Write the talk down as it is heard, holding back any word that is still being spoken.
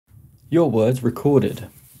Your words recorded.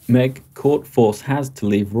 Meg, court force has to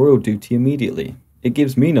leave royal duty immediately. It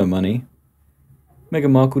gives me no money.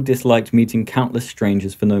 Meghan Markle disliked meeting countless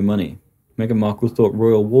strangers for no money. Meghan Markle thought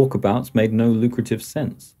royal walkabouts made no lucrative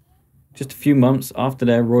sense. Just a few months after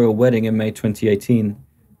their royal wedding in May 2018,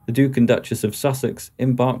 the Duke and Duchess of Sussex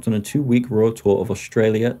embarked on a 2-week royal tour of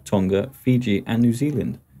Australia, Tonga, Fiji and New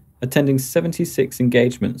Zealand, attending 76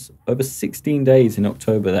 engagements over 16 days in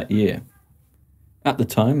October that year. At the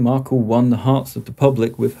time, Markle won the hearts of the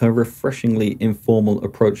public with her refreshingly informal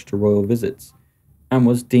approach to royal visits, and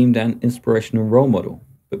was deemed an inspirational role model,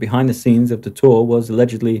 but behind the scenes of the tour was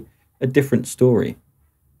allegedly a different story.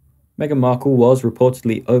 Meghan Markle was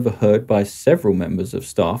reportedly overheard by several members of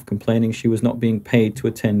staff complaining she was not being paid to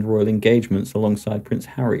attend royal engagements alongside Prince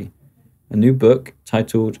Harry. A new book,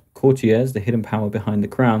 titled Courtiers, The Hidden Power Behind the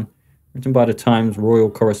Crown, written by the Times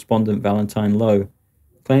royal correspondent Valentine Low,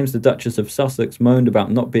 claims the Duchess of Sussex moaned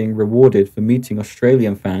about not being rewarded for meeting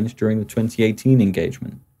Australian fans during the 2018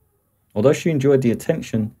 engagement. Although she enjoyed the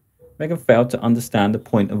attention, Meghan failed to understand the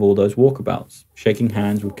point of all those walkabouts, shaking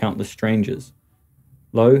hands with countless strangers.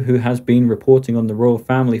 Low, who has been reporting on the royal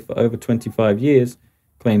family for over 25 years,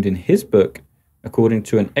 claimed in his book, according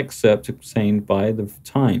to an excerpt obtained by the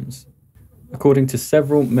Times. According to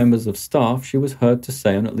several members of staff, she was heard to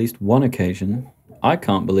say on at least one occasion, "I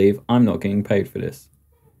can't believe I'm not getting paid for this."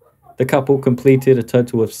 The couple completed a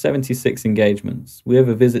total of 76 engagements, with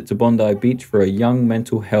a visit to Bondi Beach for a young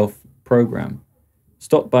mental health program,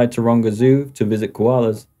 stopped by Taronga Zoo to visit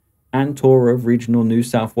koalas, and tour of regional New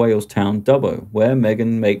South Wales town Dubbo, where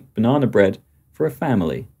Meghan made banana bread for a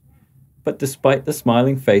family. But despite the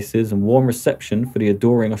smiling faces and warm reception for the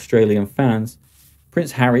adoring Australian fans,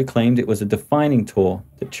 Prince Harry claimed it was a defining tour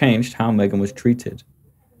that changed how Meghan was treated.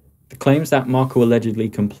 The claims that Markle allegedly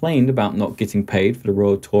complained about not getting paid for the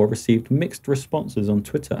royal tour received mixed responses on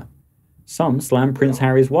Twitter. Some slammed Prince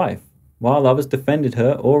Harry's wife, while others defended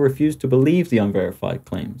her or refused to believe the unverified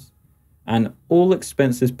claims. "An all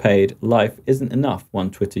expenses paid life isn't enough," one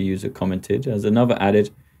Twitter user commented, as another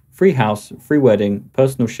added, "Free house, free wedding,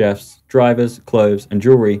 personal chefs, drivers, clothes and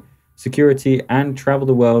jewellery, security and travel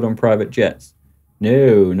the world on private jets.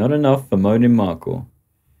 No, not enough for moaning Markle."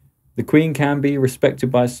 The Queen can be respected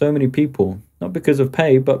by so many people, not because of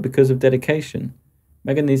pay, but because of dedication.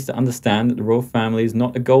 Meghan needs to understand that the royal family is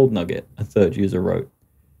not a gold nugget, a third user wrote.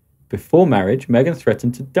 Before marriage, Meghan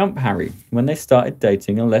threatened to dump Harry when they started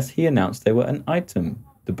dating unless he announced they were an item,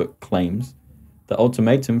 the book claims. The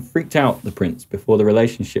ultimatum freaked out the prince before the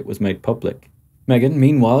relationship was made public. Meghan,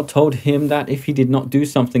 meanwhile, told him that if he did not do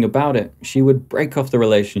something about it, she would break off the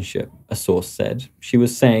relationship, a source said. She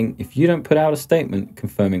was saying, "If you don't put out a statement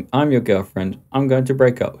confirming I'm your girlfriend, I'm going to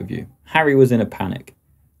break up with you." Harry was in a panic.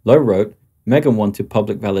 Low wrote, Meghan wanted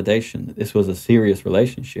public validation that this was a serious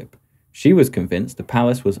relationship. She was convinced the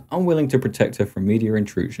palace was unwilling to protect her from media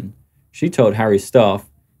intrusion. She told Harry's staff,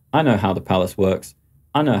 "I know how the palace works.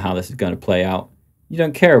 I know how this is going to play out. You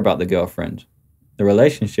don't care about the girlfriend." The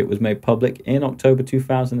relationship was made public in October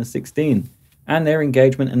 2016, and their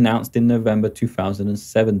engagement announced in November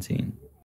 2017.